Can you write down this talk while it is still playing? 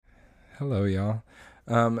Hello, y'all.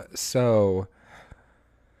 So,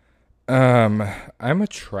 I'm a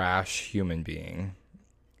trash human being.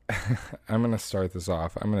 I'm gonna start this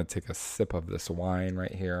off. I'm gonna take a sip of this wine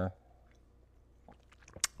right here,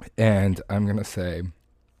 and I'm gonna say,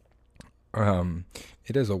 um,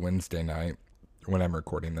 it is a Wednesday night when I'm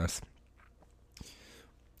recording this.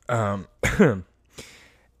 Um,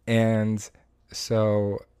 and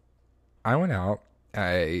so I went out.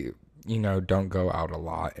 I don't go out a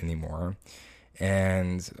lot anymore,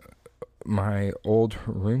 and my old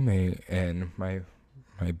roommate and my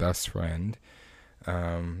best friend,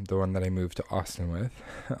 the one that I moved to Austin with,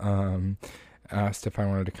 asked if I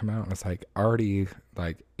wanted to come out. And I was like, already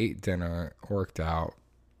ate dinner, worked out,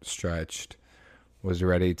 stretched, was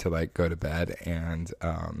ready to go to bed, and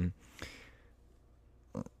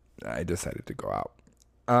I decided to go out.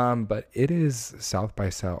 But it is South by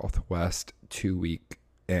Southwest 2 weeks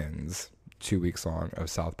long of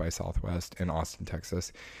South by Southwest in Austin,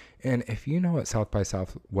 Texas. And if you know what South by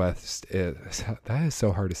Southwest is, that is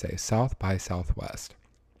so hard to say. South by Southwest.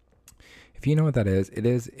 If you know what that is, it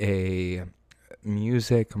is a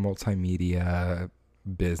music multimedia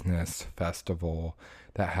business festival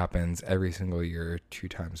that happens every single year, two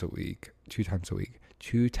times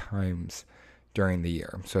during the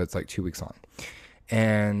year. So it's 2 weeks long.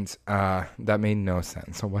 And that made no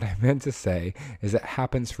sense. So what I meant to say is it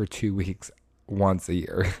happens for 2 weeks once a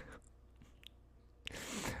year.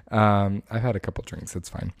 I've had a couple drinks. It's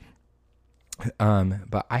fine.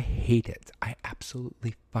 But I hate it. I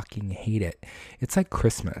absolutely fucking hate it. It's like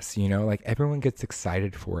Christmas, everyone gets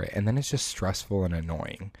excited for it. And then it's just stressful and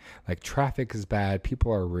annoying. Traffic is bad.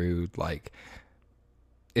 People are rude.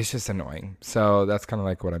 It's just annoying. So that's kind of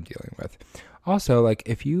what I'm dealing with. Also,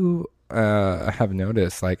 if you have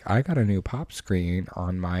noticed, I got a new pop screen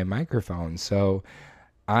on my microphone. So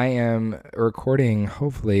I am recording,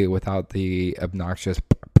 hopefully, without the obnoxious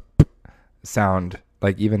sound.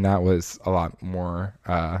 Even that was a lot more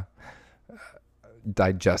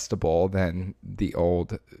digestible than the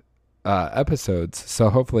old episodes. So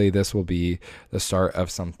hopefully this will be the start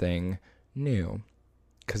of something new,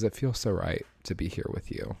 because it feels so right to be here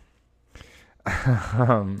with you.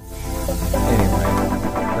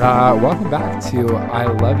 Welcome back to I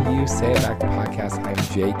Love You, Say It Back to podcast. I'm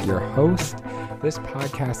Jake, your host. This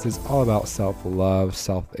podcast is all about self-love,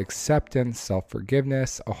 self-acceptance,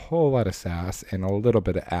 self-forgiveness, a whole lot of sass, and a little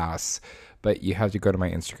bit of ass. But you have to go to my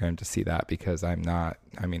Instagram to see that, because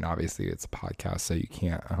obviously it's a podcast, so you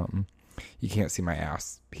can't see my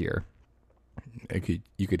ass here.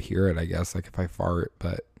 You could hear it, I guess, if I fart,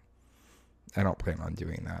 but I don't plan on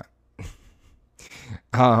doing that.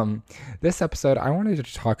 This episode, I wanted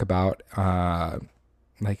to talk about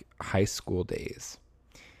high school days.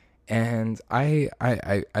 And I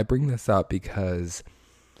bring this up because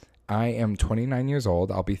I am 29 years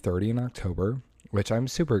old. I'll be 30 in October, which I'm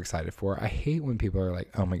super excited for. I hate when people are like,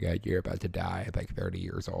 oh my God, you're about to die at 30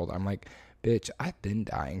 years old. I'm like, bitch, I've been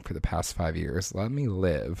dying for the past 5 years. Let me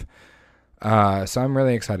live. So I'm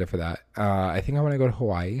really excited for that. I think I want to go to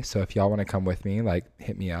Hawaii. So if y'all want to come with me,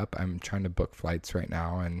 hit me up. I'm trying to book flights right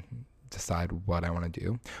now and decide what I want to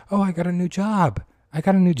do. Oh, I got a new job.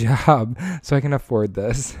 So I can afford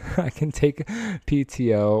this. I can take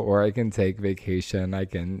PTO, or I can take vacation. I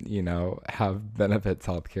can, have benefits,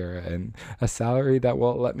 healthcare, and a salary that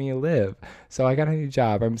will let me live. So I got a new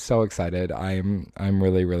job. I'm so excited. I'm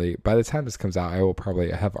really, really, by the time this comes out, I will probably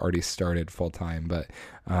have already started full time, but,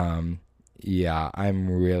 yeah, I'm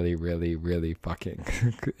really, really, really fucking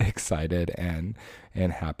excited and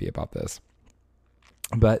happy about this.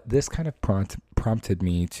 But this kind of prompted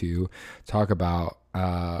me to talk about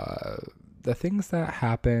the things that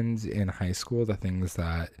happened in high school, the things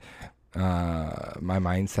that my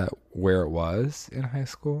mindset where it was in high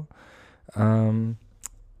school.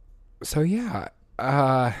 So yeah,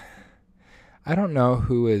 I don't know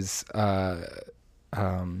who is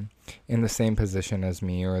in the same position as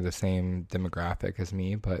me or the same demographic as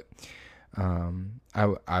me, but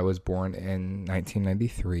I was born in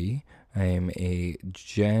 1993. I'm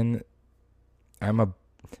a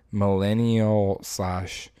millennial /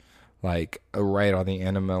 right on the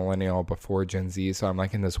end of millennial before Gen Z. So I'm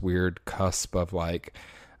in this weird cusp of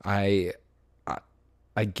I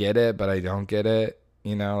get it, but I don't get it.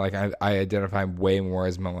 I identify way more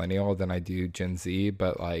as millennial than I do Gen Z,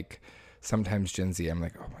 but sometimes Gen Z, I'm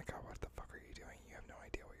like, oh my God, what the fuck are you doing? You have no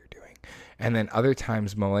idea what you're doing. And then other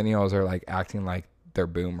times millennials are acting like they're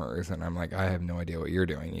boomers, and I'm like, I have no idea what you're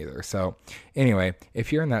doing either. So anyway,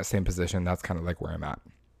 if you're in that same position, that's kind of where I'm at.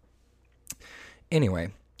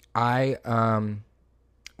 Anyway, I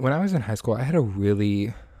when I was in high school, I had a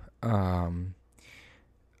really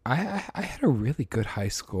I I had a really good high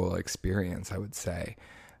school experience, I would say.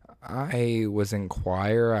 I was in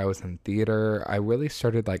choir, I was in theater. I really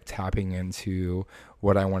started like tapping into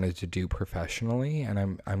what I wanted to do professionally,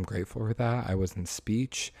 and I'm grateful for that. I was in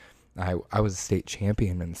speech. I was a state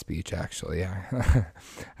champion in speech, actually. I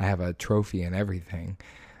have a trophy and everything.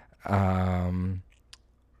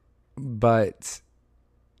 But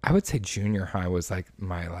I would say junior high was like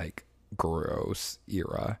my like gross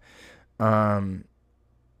era. Um,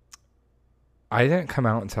 I didn't come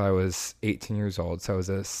out until I was 18 years old. So I was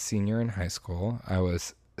a senior in high school. I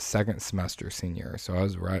was second semester senior. So I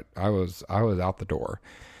was out the door.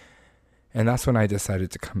 And that's when I decided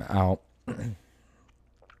to come out.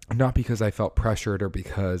 Not because I felt pressured or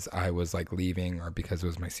because I was like leaving or because it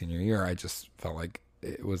was my senior year. I just felt like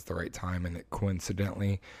it was the right time, and it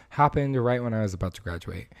coincidentally happened right when I was about to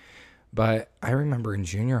graduate. But I remember in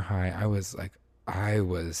junior high, I was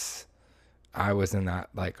in that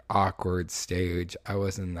like awkward stage. I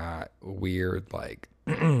was in that weird, like,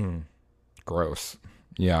 gross.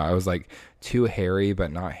 Yeah, I was like too hairy,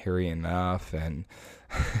 but not hairy enough. And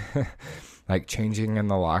like changing in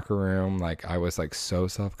the locker room, like I was like so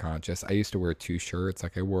self-conscious. I used to wear two shirts.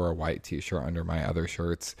 Like I wore a white t-shirt under my other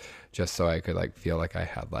shirts just so I could like feel like I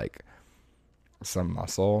had like some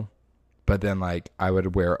muscle. But then like I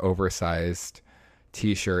would wear oversized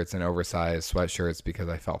t-shirts and oversized sweatshirts because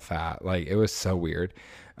I felt fat. Like it was so weird.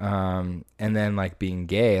 And then like being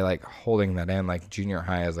gay, like holding that in, like junior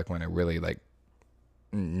high is like when I really like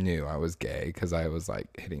knew I was gay, because I was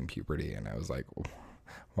like hitting puberty and I was like,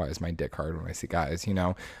 why is my dick hard when I see guys, you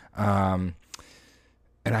know? And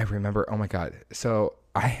I remember, oh my God. So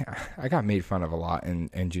I got made fun of a lot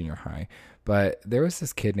in junior high, but there was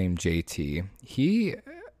this kid named JT.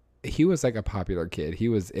 He was like a popular kid. He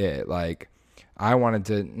was it. Like I wanted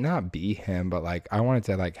to not be him, but like I wanted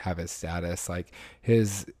to like have his status. Like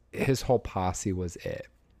his whole posse was it.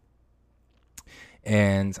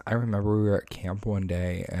 And I remember we were at camp one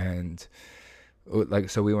day, and like,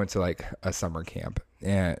 so we went to like a summer camp,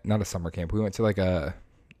 and not a summer camp. We went to like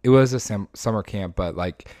it was a summer camp, but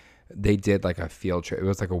like they did like a field trip. It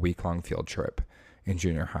was like a week-long field trip in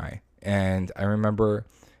junior high. And I remember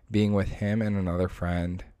being with him and another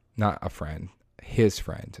friend, not a friend, his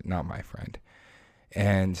friend, not my friend.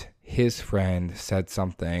 And his friend said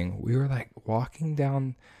something. We were like walking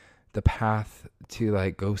down the path to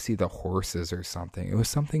like go see the horses or something. It was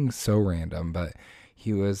something so random, but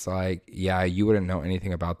he was like, yeah, you wouldn't know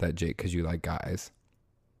anything about that, Jake, because you like guys.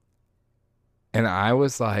 And I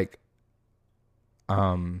was like,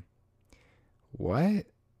 what?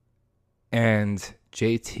 And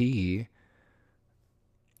JT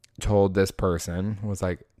told this person, was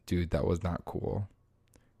like, dude, that was not cool.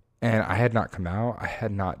 And I had not come out. I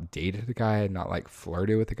had not dated a guy. I had not like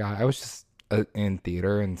flirted with a guy. I was just in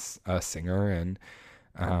theater and a singer. And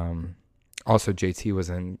also JT was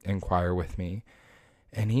in choir with me.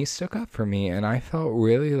 And he stuck up for me. And I felt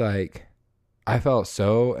really like, I felt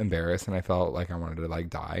so embarrassed, and I felt like I wanted to like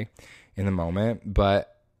die in the moment.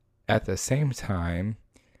 But at the same time,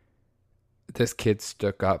 this kid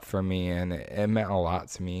stuck up for me, and it meant a lot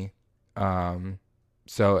to me.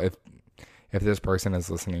 So if this person is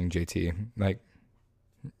listening, JT, like,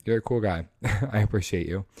 you're a cool guy. I appreciate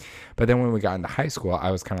you. But then when we got into high school,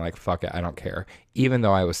 I was kind of like, fuck it, I don't care. Even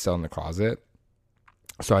though I was still in the closet.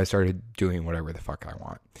 So I started doing whatever the fuck I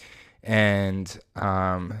want. And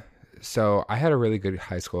so I had a really good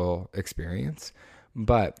high school experience.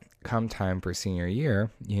 But come time for senior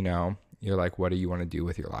year, you know, you're like, what do you want to do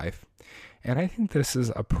with your life? And I think this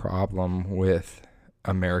is a problem with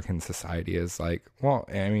American society, is like, well,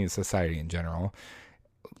 I mean, society in general.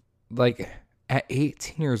 Like at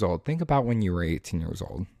 18 years old, think about when you were 18 years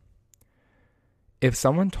old. If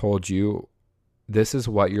someone told you this is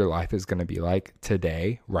what your life is going to be like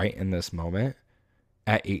today, right in this moment,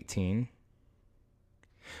 at 18,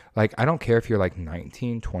 like, I don't care if you're like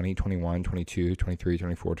 19, 20, 21, 22, 23,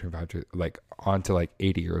 24, 25, like on to like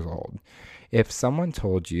 80 years old. If someone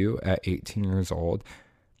told you at 18 years old,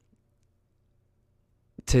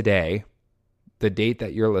 today, the date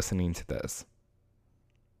that you're listening to this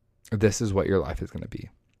is what your life is going to be,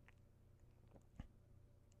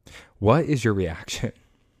 what is your reaction?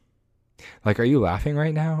 Like, are you laughing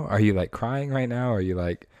right now? Are you like crying right now? Are you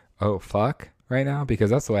like, oh, fuck right now?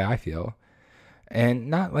 Because that's the way I feel. And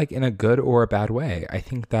not like in a good or a bad way. I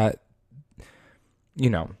think that, you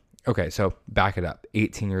know, okay, so back it up.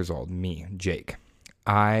 18 years old, me, Jake.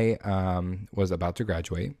 I was about to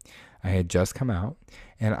graduate. I had just come out,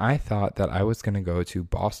 and I thought that I was going to go to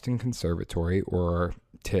Boston Conservatory, or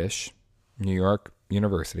Tisch, New York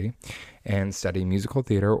University, and study musical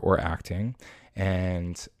theater or acting.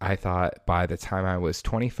 And I thought by the time I was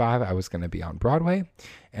 25, I was going to be on Broadway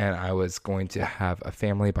and I was going to have a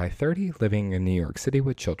family by 30 living in New York City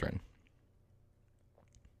with children.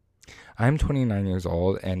 I'm 29 years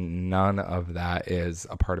old and none of that is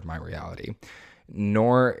a part of my reality,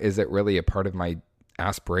 nor is it really a part of my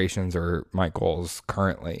aspirations or my goals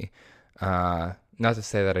currently. Not to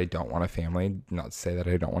say that I don't want a family, not to say that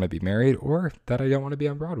I don't want to be married or that I don't want to be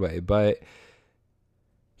on Broadway, but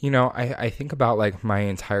I think about like my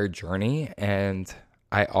entire journey, and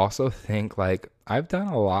I also think like I've done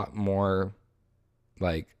a lot more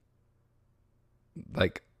like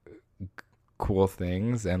like cool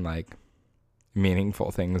things and like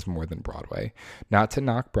meaningful things more than Broadway. Not to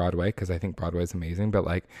knock Broadway, because I think Broadway is amazing, but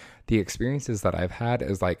like the experiences that I've had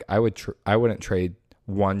is like I wouldn't trade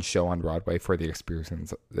one show on Broadway for the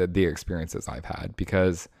experiences I've had,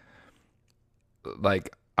 because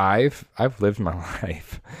like I've lived my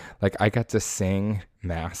life. Like I got to sing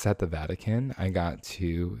mass at the Vatican. I got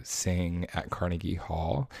to sing at Carnegie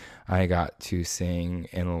Hall. I got to sing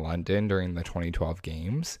in London during the 2012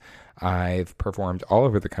 games. I've performed all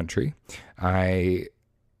over the country. I've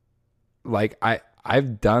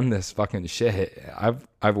done this fucking shit.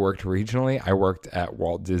 I've worked regionally. I worked at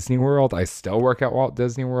Walt Disney World. I still work at Walt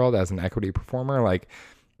Disney World as an equity performer. Like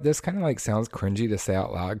this kind of like sounds cringy to say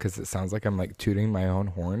out loud because it sounds like I'm like tooting my own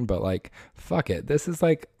horn, but like fuck it. This is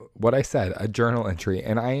like what I said, a journal entry,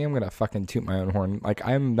 and I am going to fucking toot my own horn. Like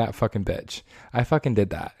I'm that fucking bitch. I fucking did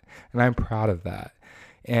that and I'm proud of that.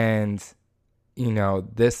 And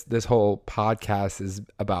this whole podcast is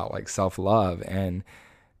about like self-love, and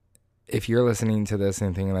if you're listening to this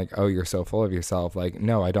and thinking like, oh, you're so full of yourself, like,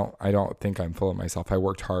 no, I don't think I'm full of myself. I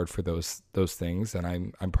worked hard for those things, and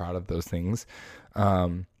I'm proud of those things.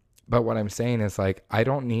 But what I'm saying is like, I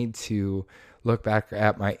don't need to look back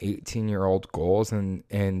at my 18-year-old goals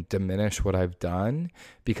and diminish what I've done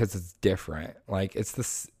because it's different. Like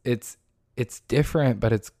it's different,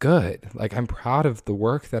 but it's good. Like I'm proud of the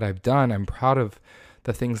work that I've done. I'm proud of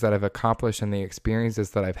the things that I've accomplished and the experiences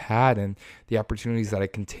that I've had and the opportunities that I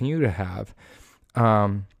continue to have.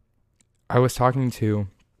 I was talking to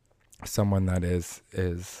someone that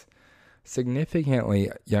is significantly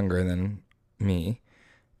younger than me,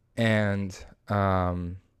 and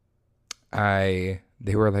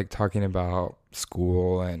they were like talking about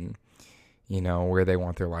school and where they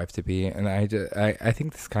want their life to be, and I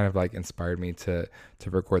think this kind of like inspired me to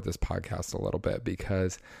record this podcast a little bit,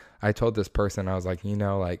 because I told this person, I was like,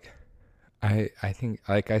 like I think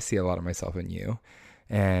like I see a lot of myself in you,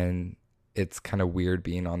 and it's kind of weird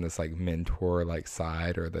being on this like mentor like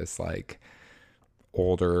side or this like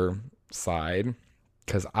older side,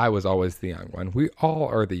 because I was always the young one. We all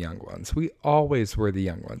are the young ones. We always were the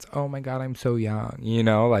young ones. Oh my God, I'm so young.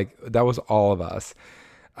 Like that was all of us.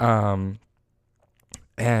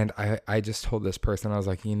 And I just told this person, I was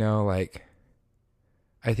like, like,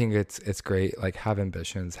 I think it's great. Like have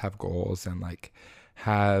ambitions, have goals, and like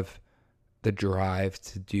have the drive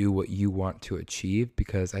to do what you want to achieve,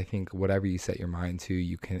 because I think whatever you set your mind to,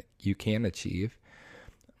 you can achieve.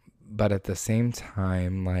 But at the same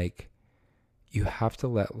time, like you have to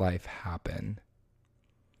let life happen.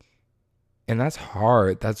 And that's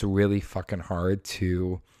hard. That's really fucking hard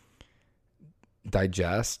to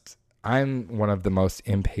digest. I'm one of the most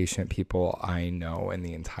impatient people I know in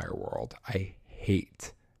the entire world. I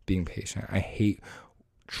hate being patient. I hate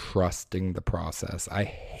trusting the process. I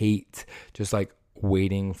hate just like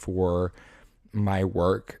waiting for my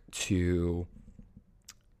work to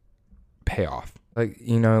pay off. Like,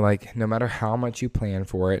 like no matter how much you plan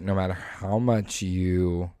for it, no matter how much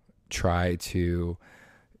you try to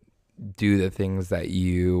do the things that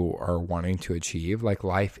you are wanting to achieve, like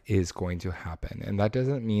life is going to happen. And that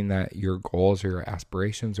doesn't mean that your goals or your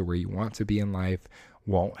aspirations or where you want to be in life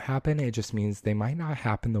won't happen. It just means they might not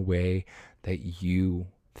happen the way that you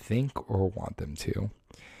think or want them to.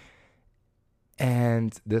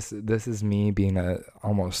 And this is me being a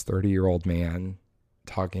almost 30-year-old man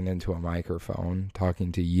talking into a microphone,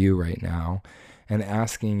 talking to you right now and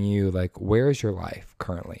asking you like, where is your life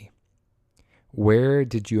currently? Where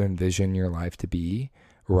did you envision your life to be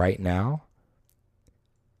right now?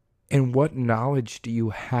 And what knowledge do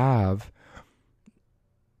you have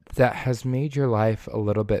that has made your life a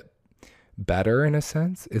little bit better in a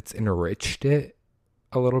sense? It's enriched it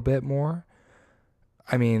a little bit more.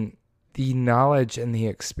 I mean, the knowledge and the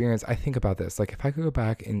experience, I think about this. Like if I could go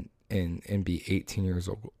back and be 18 years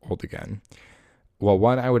old again, well,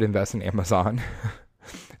 one, I would invest in Amazon.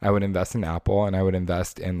 I would invest in Apple, and I would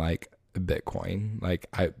invest in like Bitcoin. Like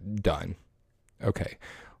done. Okay.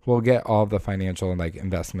 We'll get all the financial and like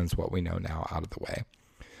investments, what we know now, out of the way.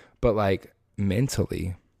 But like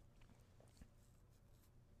mentally,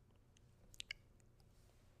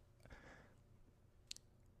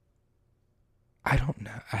 I don't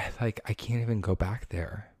know. I can't even go back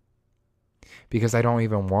there because I don't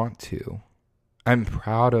even want to. I'm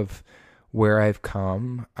proud of where I've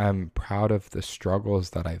come. I'm proud of the struggles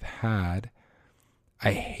that I've had.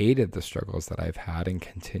 I hated the struggles that I've had and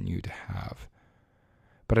continue to have.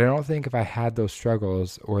 But I don't think if I had those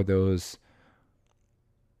struggles or those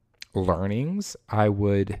learnings, I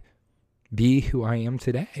would be who I am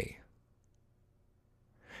today.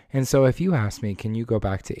 And so if you ask me, can you go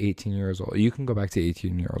back to 18 years old? You can go back to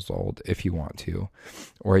 18 years old if you want to,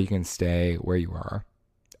 or you can stay where you are.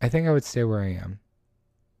 I think I would stay where I am.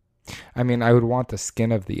 I mean, I would want the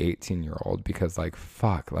skin of the 18-year-old because, like,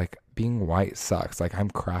 fuck, like, being white sucks. Like, I'm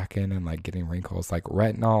cracking and, like, getting wrinkles, like,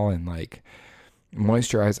 retinol and, like,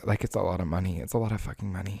 moisturize. Like, it's a lot of money. It's a lot of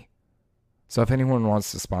fucking money. So if anyone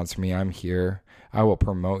wants to sponsor me, I'm here. I will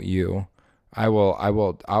promote you. I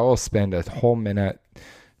will spend a whole minute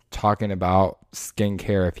talking about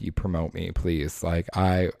skincare if you promote me, please. Like,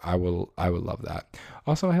 I would love that.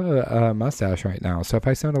 Also, I have a mustache right now, so if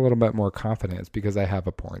I sound a little bit more confident, it's because I have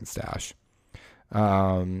a porn stash.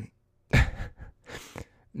 No,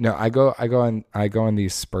 I go in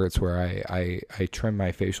these spurts where I trim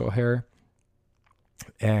my facial hair,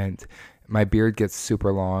 and my beard gets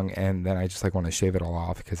super long, and then I just like want to shave it all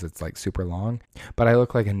off because it's like super long. But I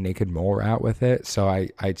look like a naked mole rat with it, so I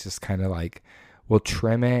just kind of like will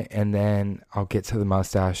trim it, and then I'll get to the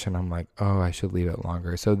mustache and I'm like, oh, I should leave it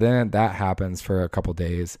longer. So then that happens for a couple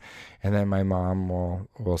days, and then my mom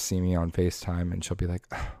will see me on FaceTime and she'll be like,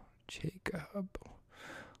 oh, Jacob,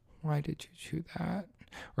 why did you do that?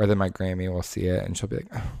 Or then my Grammy will see it and she'll be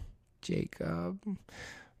like, oh, Jacob,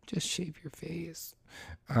 just shave your face.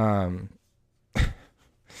 And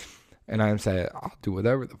I'm saying, I'll do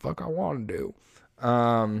whatever the fuck I want to do.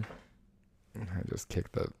 I just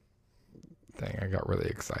kicked the thing. I got really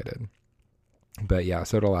excited. But yeah,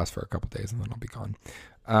 so it'll last for a couple days and then I'll be gone.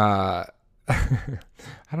 I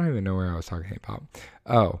don't even know where I was talking about.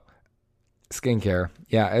 Oh, skincare.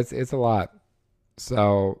 Yeah, it's a lot.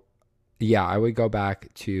 So yeah, I would go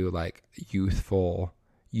back to like youthful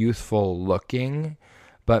looking,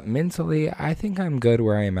 but mentally I think I'm good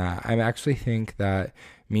where I'm at. I actually think that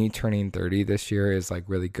me turning 30 this year is like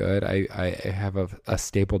really good. I have a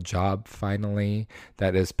stable job finally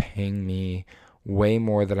that is paying me way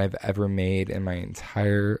more than I've ever made in my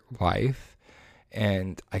entire life.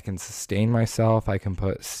 And I can sustain myself. I can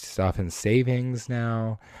put stuff in savings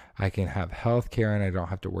now. I can have health care and I don't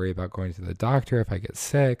have to worry about going to the doctor if I get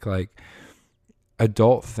sick. Like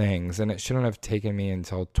adult things. And it shouldn't have taken me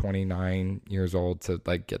until 29 years old to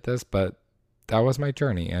like get this, but that was my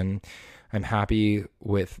journey. And I'm happy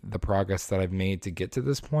with the progress that I've made to get to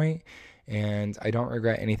this point, and I don't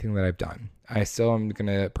regret anything that I've done. I still am going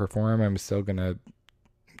to perform. I'm still going to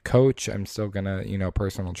coach. I'm still going to,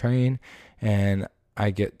 personal train, and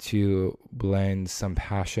I get to blend some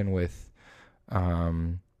passion with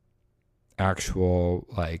actual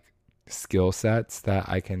like skill sets that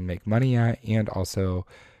I can make money at, and also,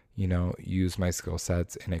 use my skill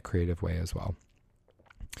sets in a creative way as well.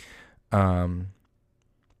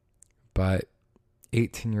 But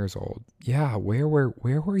 18 years old. Yeah, where were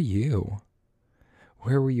you?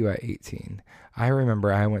 Where were you at 18? I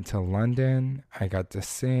remember I went to London, I got to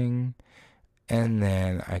sing, and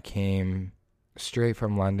then I came straight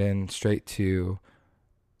from London, straight to,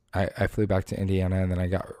 I flew back to Indiana, and then I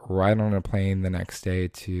got right on a plane the next day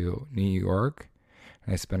to New York,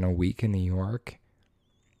 and I spent a week in New York,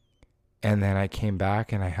 and then I came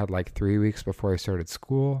back, and I had like 3 weeks before I started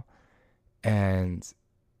school, and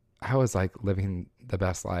I was like living the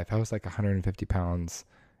best life. I was like 150 pounds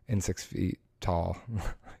and 6 feet tall, like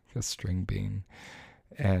a string bean.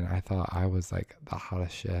 And I thought I was like the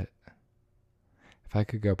hottest shit. If I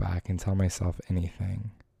could go back and tell myself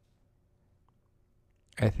anything,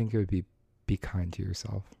 I think it would be kind to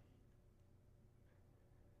yourself.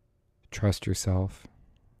 Trust yourself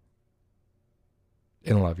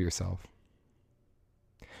and love yourself.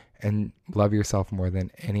 And love yourself more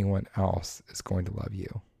than anyone else is going to love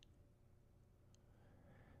you.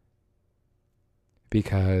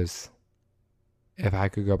 Because if I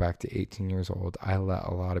could go back to 18 years old, I let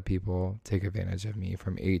a lot of people take advantage of me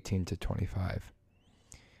from 18 to 25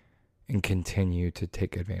 and continue to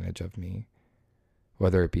take advantage of me,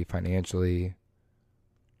 whether it be financially,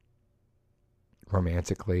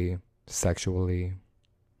 romantically, sexually.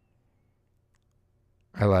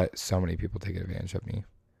 I let so many people take advantage of me.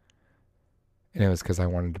 And it was because I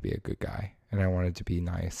wanted to be a good guy, and I wanted to be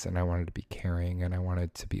nice, and I wanted to be caring, and I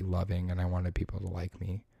wanted to be loving, and I wanted people to like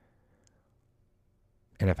me.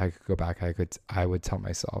 And if I could go back, I would tell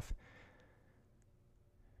myself,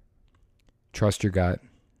 trust your gut,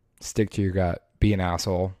 stick to your gut, be an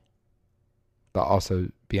asshole, but also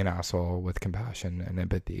be an asshole with compassion and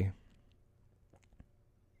empathy.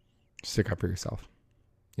 Stick up for yourself.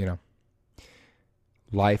 You know,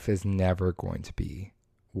 life is never going to be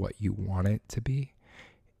what you want it to be.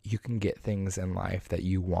 You can get things in life that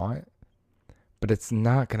you want, but it's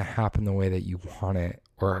not going to happen the way that you want it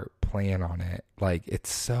or plan on it. Like,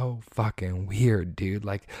 it's so fucking weird, dude.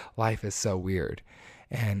 Like, life is so weird.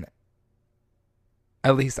 And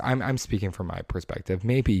at least I'm speaking from my perspective.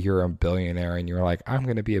 Maybe you're a billionaire and you're like, I'm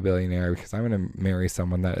going to be a billionaire because I'm going to marry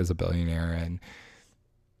someone that is a billionaire, and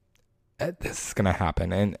this is going to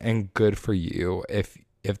happen. And good for you. If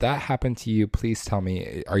that happened to you, please tell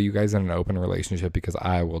me, are you guys in an open relationship? Because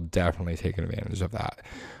I will definitely take advantage of that.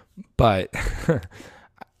 But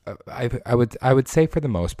I would say, for the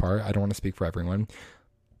most part, I don't want to speak for everyone,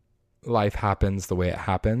 life happens the way it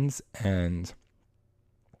happens, and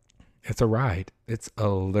it's a ride. It's a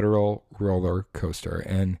literal roller coaster.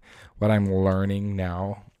 And what I'm learning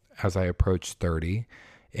now as I approach 30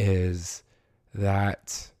 is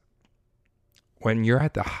that when you're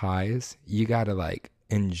at the highs, you got to like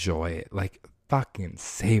enjoy it, like fucking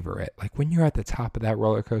savor it. Like when you're at the top of that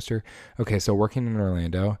roller coaster. Okay, so working in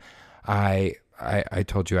Orlando, I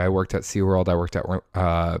told you I worked at SeaWorld, I worked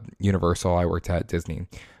at Universal, I worked at Disney.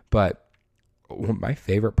 But my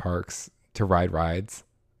favorite parks to ride rides,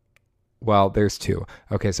 well, there's two.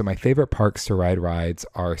 Okay, so my favorite parks to ride rides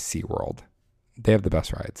are SeaWorld. They have the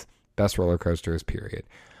best rides, best roller coasters, period.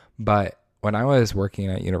 But when I was working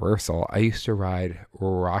at Universal, I used to ride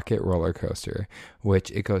Rocket Roller Coaster,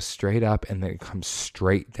 which it goes straight up and then it comes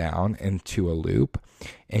straight down into a loop,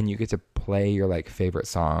 and you get to play your like favorite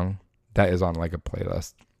song that is on like a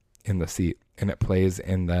playlist in the seat, and it plays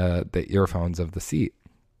in the earphones of the seat.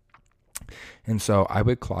 And so I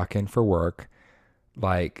would clock in for work,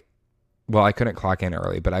 like, well, I couldn't clock in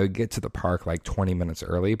early, but I would get to the park like 20 minutes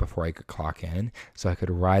early before I could clock in, so I could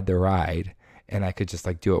ride the ride. And I could just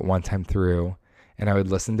like do it one time through, and I would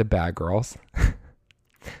listen to Bad Girls.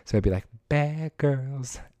 So I'd be like, Bad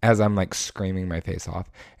Girls, as I'm like screaming my face off.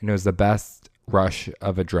 And it was the best rush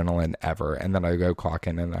of adrenaline ever. And then I'd go clock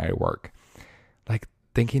in and I'd work. Like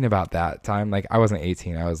thinking about that time, like I wasn't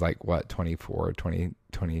 18. I was like, what, 24,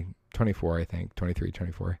 24, I think, 23,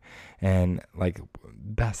 24. And like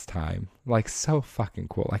best time, like so fucking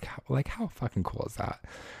cool. Like how fucking cool is that?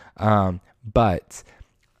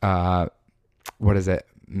 What is it?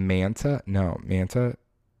 Manta? No, Manta.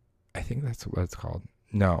 I think that's what it's called.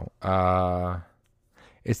 No,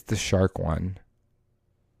 it's the shark one.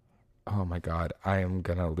 Oh my God, I am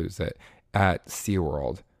gonna lose it. At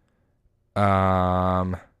SeaWorld.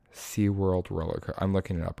 SeaWorld roller coaster. I'm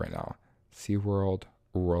looking it up right now. SeaWorld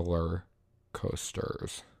roller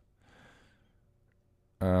coasters.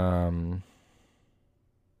 Manta.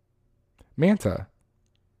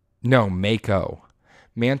 No, Mako.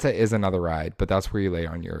 Manta is another ride, but that's where you lay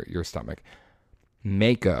on your stomach.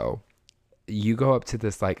 Mako, you go up to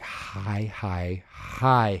this like high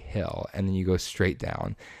hill, and then you go straight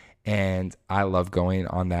down. And I love going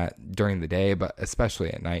on that during the day, but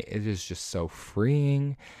especially at night. It is just so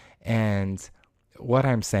freeing. And what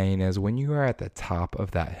I'm saying is, when you are at the top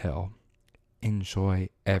of that hill, enjoy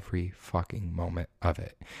every fucking moment of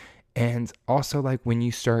it. And also, like, when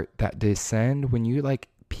you start that descend, when you like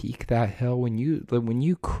peak that hill, when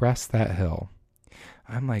you crest that hill,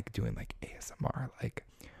 I'm like doing like ASMR, like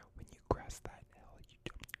when you crest that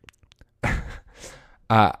hill,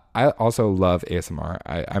 I also love ASMR.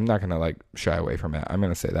 I'm not gonna like shy away from it. I'm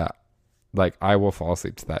gonna say that, like, I will fall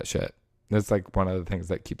asleep to that shit. That's like one of the things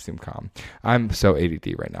that keeps me calm. I'm so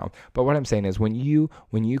ADD right now. But what I'm saying is, when you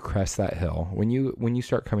crest that hill, when you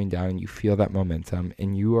start coming down and you feel that momentum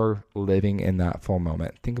and you are living in that full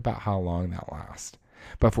moment, think about how long that lasts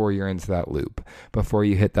before you're into that loop, before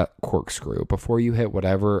you hit that corkscrew, before you hit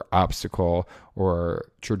whatever obstacle or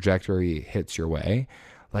trajectory hits your way.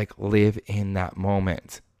 Like, live in that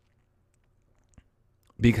moment,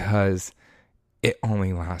 because it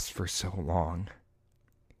only lasts for so long.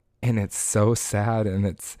 And it's so sad,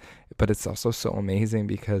 but it's also so amazing,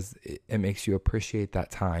 because it makes you appreciate that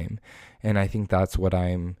time. And I think that's what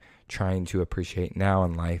I'm trying to appreciate now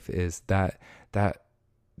in life, is that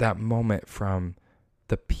moment from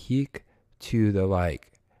the peak to the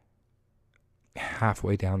like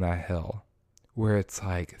halfway down that hill, where it's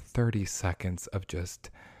like 30 seconds of just,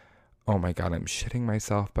 oh my God, I'm shitting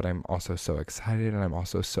myself, but I'm also so excited, and I'm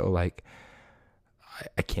also so like,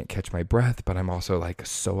 I can't catch my breath, but I'm also like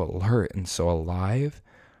so alert and so alive.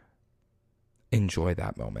 Enjoy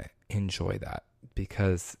that moment. Enjoy that.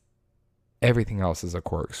 because everything else is a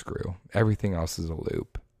corkscrew. Everything else is a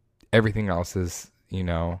loop. Everything else is,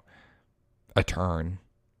 a turn.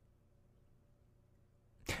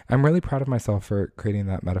 I'm really proud of myself for creating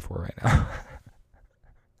that metaphor right now.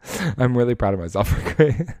 I'm really proud of myself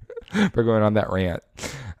for going on that rant.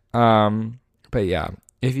 But yeah,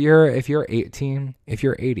 if you're 18, if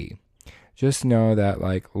you're 80, just know that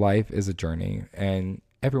like life is a journey, and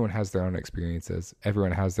everyone has their own experiences.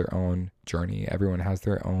 Everyone has their own journey. Everyone has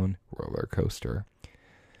their own roller coaster.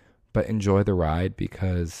 But enjoy the ride,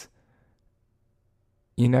 because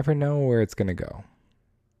you never know where it's going to go.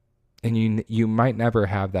 And you might never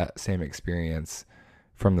have that same experience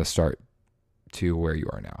from the start to where you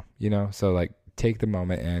are now, So like take the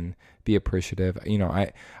moment and be appreciative.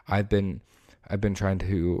 I've been trying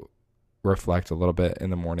to reflect a little bit in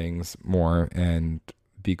the mornings more and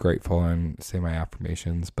be grateful and say my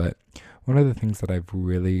affirmations. But one of the things that I've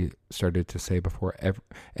really started to say before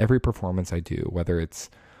every performance I do, whether it's,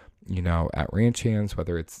 at Ranch Hands,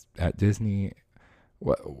 whether it's at Disney,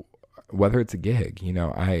 whether it's a gig,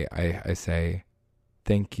 I say,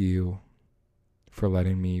 thank you for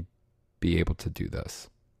letting me be able to do this.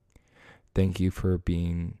 Thank you for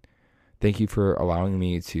allowing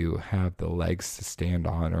me to have the legs to stand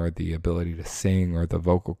on, or the ability to sing, or the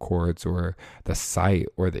vocal cords, or the sight,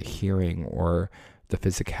 or the hearing, or the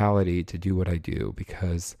physicality to do what I do,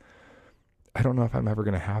 because I don't know if I'm ever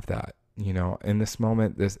going to have that. In this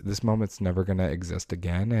moment, this moment's never going to exist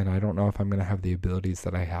again. And I don't know if I'm going to have the abilities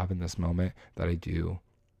that I have in this moment that I do,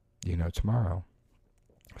 tomorrow.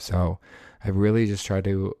 So I really just try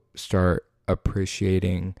to start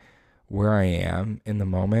appreciating where I am in the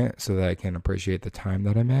moment, so that I can appreciate the time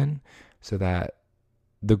that I'm in, so that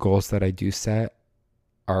the goals that I do set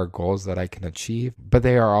are goals that I can achieve, but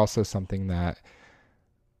they are also something that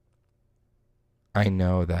I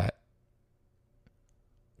know that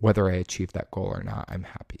whether I achieve that goal or not, I'm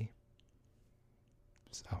happy.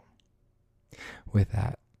 So with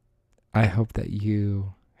that, I hope that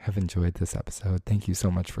you have enjoyed this episode. Thank you so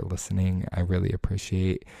much for listening. I really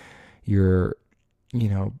appreciate your,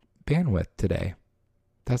 bandwidth today.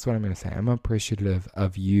 That's what I'm going to say. I'm appreciative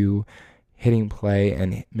of you hitting play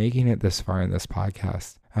and making it this far in this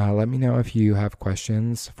podcast. Let me know if you have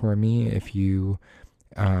questions for me, if you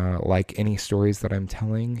like any stories that I'm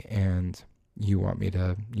telling and you want me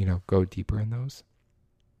to, go deeper in those.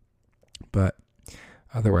 But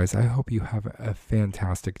otherwise, I hope you have a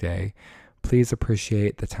fantastic day. Please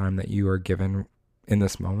appreciate the time that you are given in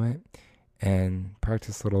this moment, and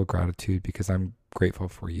practice a little gratitude, because I'm grateful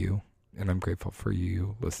for you, and I'm grateful for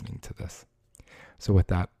you listening to this. So with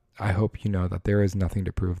that, I hope you know that there is nothing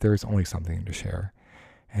to prove. There is only something to share.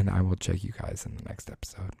 And I will check you guys in the next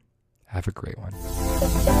episode. Have a great one.